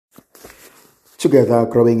Together,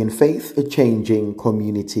 growing in faith, changing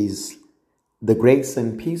communities. The grace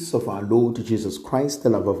and peace of our Lord Jesus Christ, the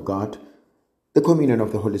love of God, the communion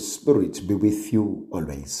of the Holy Spirit be with you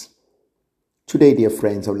always. Today, dear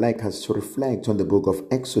friends, I would like us to reflect on the book of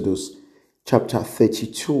Exodus, chapter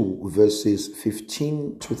 32, verses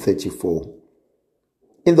 15 to 34.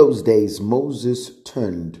 In those days, Moses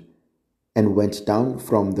turned and went down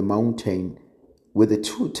from the mountain with the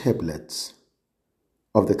 2 tablets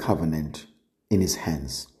of the covenant in his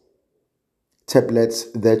hands, tablets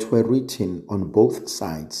that were written on both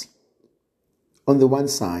sides, on the one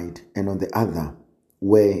side and on the other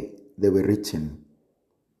where they were written.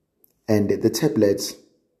 And the tablets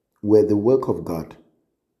were the work of God,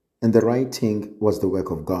 and the writing was the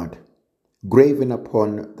work of God, graven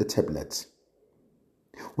upon the tablets.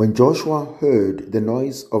 When Joshua heard the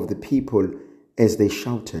noise of the people as they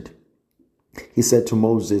shouted, he said to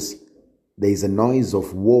Moses, "There is a noise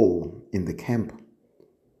of war in the camp."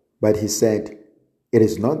 But he said, "It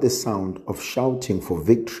is not the sound of shouting for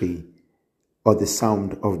victory or the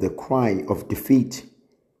sound of the cry of defeat,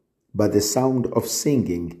 but the sound of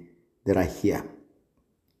singing that I hear."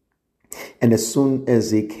 And as soon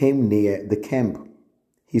as he came near the camp,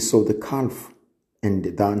 he saw the calf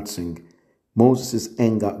and dancing. Moses'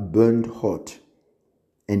 anger burned hot,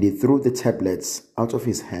 and he threw the tablets out of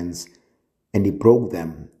his hands, and he broke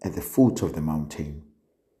them at the foot of the mountain.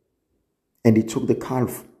 And he took the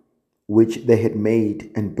calf which they had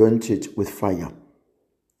made and burnt it with fire,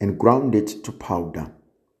 and ground it to powder,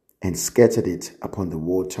 and scattered it upon the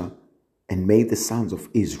water, and made the sons of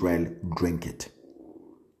Israel drink it.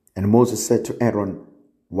 And Moses said to Aaron,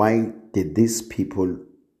 "Why did these people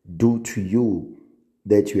do to you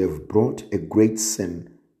that you have brought a great sin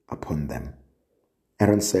upon them?"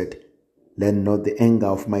 Aaron said, "Let not the anger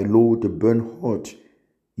of my Lord burn hot.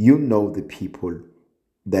 You know the people,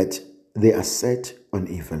 that they are set on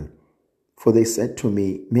evil. For they said to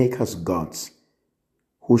me, 'Make us gods,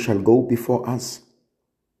 who shall go before us?'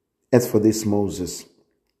 As for this Moses,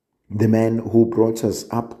 the man who brought us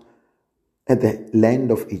up at the land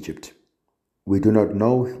of Egypt, we do not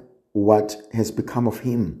know what has become of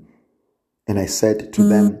him." And I said to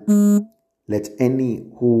them, "Let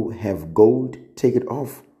any who have gold take it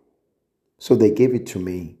off." So they gave it to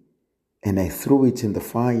me, and I threw it in the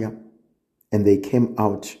fire, and they came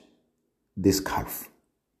out this calf.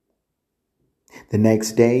 The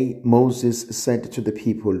next day, Moses said to the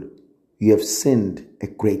people, "You have sinned a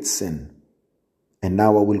great sin. And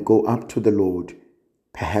now I will go up to the Lord.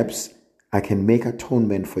 Perhaps I can make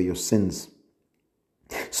atonement for your sins."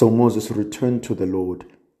 So Moses returned to the Lord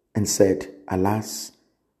and said, "Alas,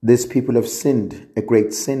 these people have sinned a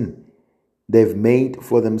great sin. They have made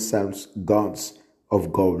for themselves gods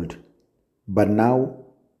of gold. But now,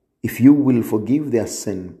 if you will forgive their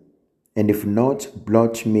sin, and if not,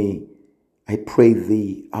 blot me, I pray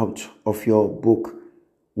thee, out of your book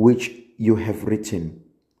which you have written."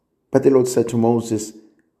 But the Lord said to Moses,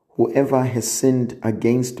 "Whoever has sinned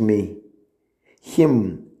against me,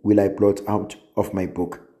 him will I blot out of my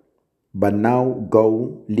book. But now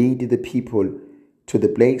go, lead the people to the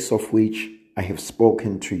place of which I have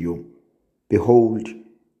spoken to you. Behold,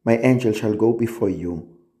 my angel shall go before you.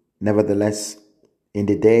 Nevertheless, in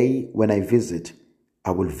the day when I visit,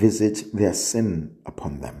 I will visit their sin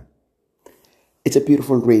upon them." It's a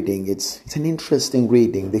beautiful reading. It's an interesting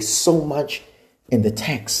reading. There's so much in the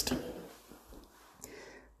text.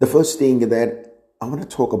 The first thing that I want to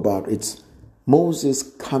talk about is Moses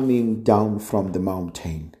coming down from the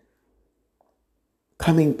mountain,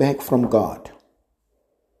 coming back from God,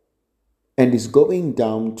 and is going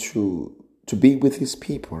down to be with his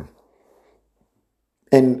people.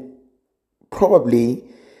 And probably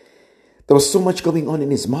there was so much going on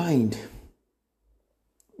in his mind.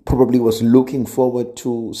 Probably was looking forward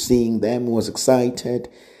to seeing them, was excited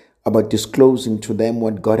about disclosing to them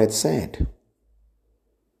what God had said.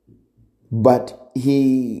 But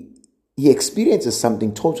he experiences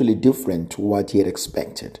something totally different to what he had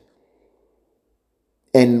expected.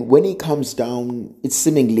 And when he comes down, it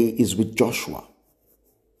seemingly is with Joshua.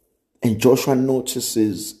 And Joshua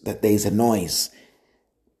notices that there is a noise.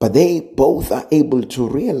 But they both are able to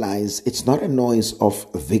realize it's not a noise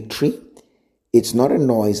of victory. It's not a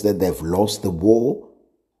noise that they've lost the war.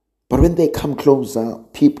 But when they come closer,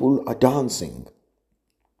 people are dancing.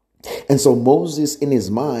 And so Moses, in his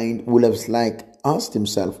mind, will have asked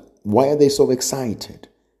himself, why are they so excited?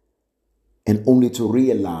 And only to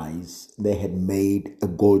realize they had made a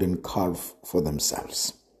golden calf for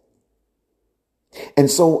themselves.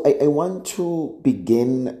 And so I want to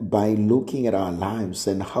begin by looking at our lives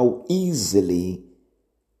and how easily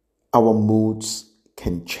our moods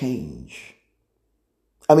can change.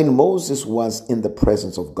 I mean, Moses was in the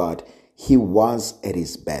presence of God. He was at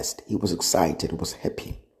his best. He was excited. He was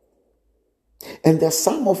happy. And there's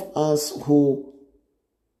some of us who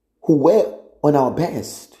were on our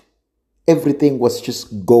best. Everything was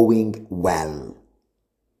just going well.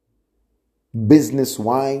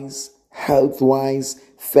 Business-wise, health-wise,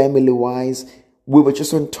 family-wise, we were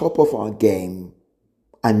just on top of our game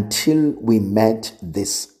until we met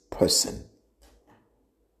this person.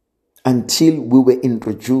 Until we were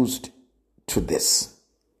introduced to this.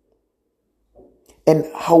 And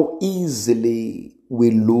how easily we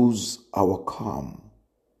lose our calm.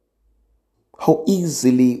 How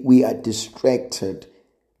easily we are distracted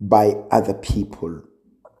by other people.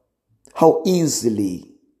 How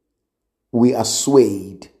easily we are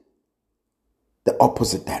swayed the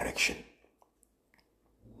opposite direction.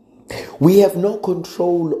 We have no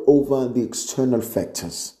control over the external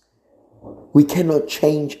factors. We cannot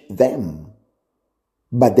change them,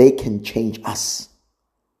 but they can change us.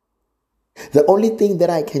 The only thing that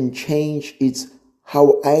I can change is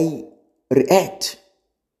how I react,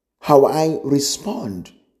 how I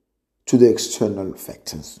respond to the external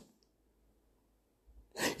factors.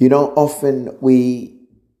 You know, often we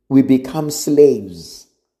become slaves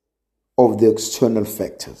of the external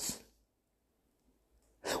factors.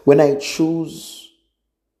 When I choose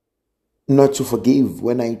not to forgive,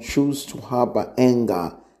 when I choose to harbor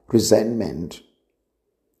anger, resentment,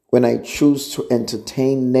 when I choose to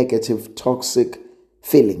entertain negative, toxic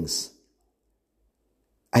feelings,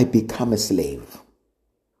 I become a slave.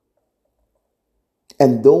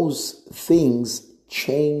 And those things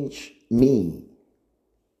change me.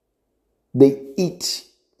 They eat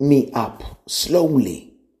me up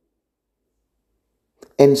slowly.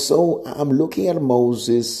 And so I'm looking at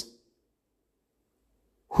Moses,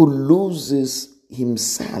 who loses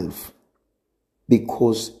himself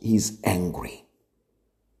because he's angry.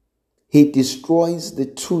 He destroys the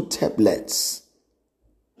 2 tablets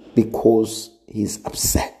because he's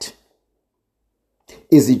upset.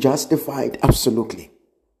 Is he justified? Absolutely.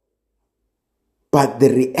 But the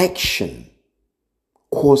reaction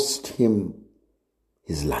cost him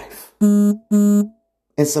his life. And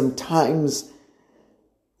sometimes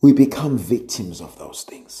we become victims of those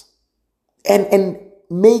things. And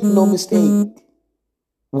make no mistake,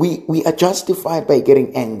 we are justified by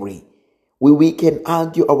getting angry. We can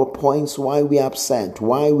argue our points, why we are upset,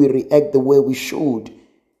 why we react the way we should.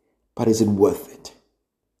 But is it worth it?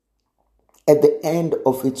 At the end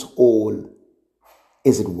of it all,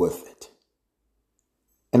 is it worth it?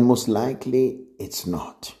 And most likely, it's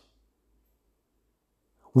not.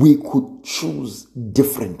 We could choose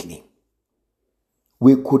differently.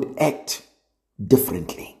 We could act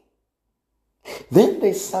differently. Then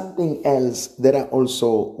there's something else that I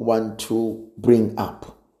also want to bring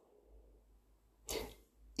up.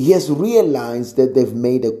 He has realized that they've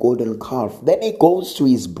made a golden calf. Then he goes to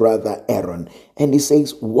his brother Aaron and he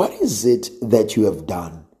says, "What is it that you have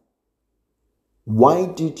done? Why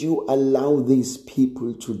did you allow these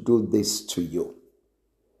people to do this to you?"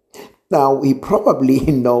 Now, he probably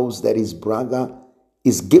knows that his brother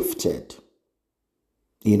is gifted.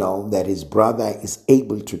 That his brother is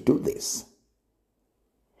able to do this.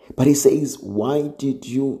 But he says, why did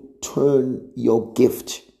you turn your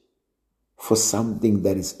gift for something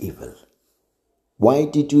that is evil? Why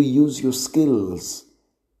did you use your skills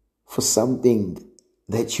for something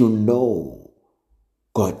that you know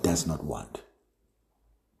God does not want?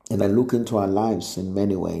 And I look into our lives in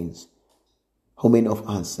many ways. How many of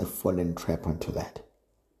us have fallen trap onto that?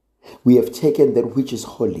 We have taken that which is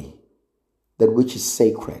holy, that which is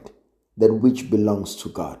sacred, that which belongs to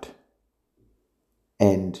God,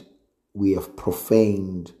 and we have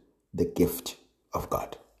profaned the gift of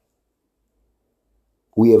God.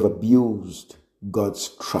 We have abused God's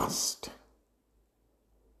trust.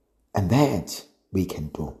 And that we can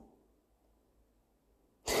do.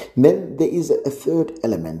 Then there is a third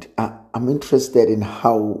element. I'm interested in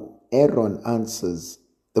how Aaron answers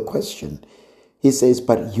the question. He says,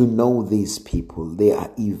 but you know these people, they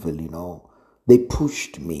are evil, They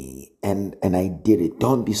pushed me and I did it.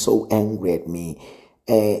 Don't be so angry at me.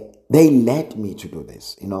 They led me to do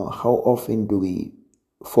this. How often do we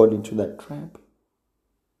fall into that trap?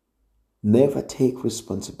 Never take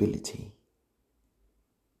responsibility,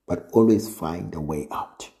 but always find a way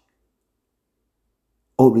out.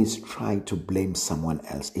 Always try to blame someone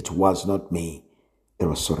else. It was not me. It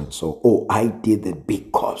was so and so. Oh, I did it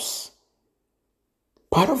because.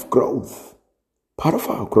 Part of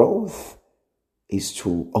our growth is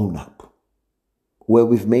to own up. Where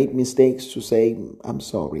we've made mistakes, to say, I'm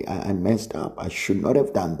sorry, I messed up. I should not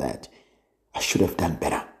have done that. I should have done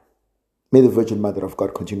better. May the Virgin Mother of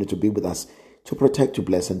God continue to be with us, to protect, to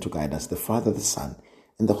bless, and to guide us, the Father, the Son,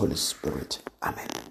 and the Holy Spirit. Amen.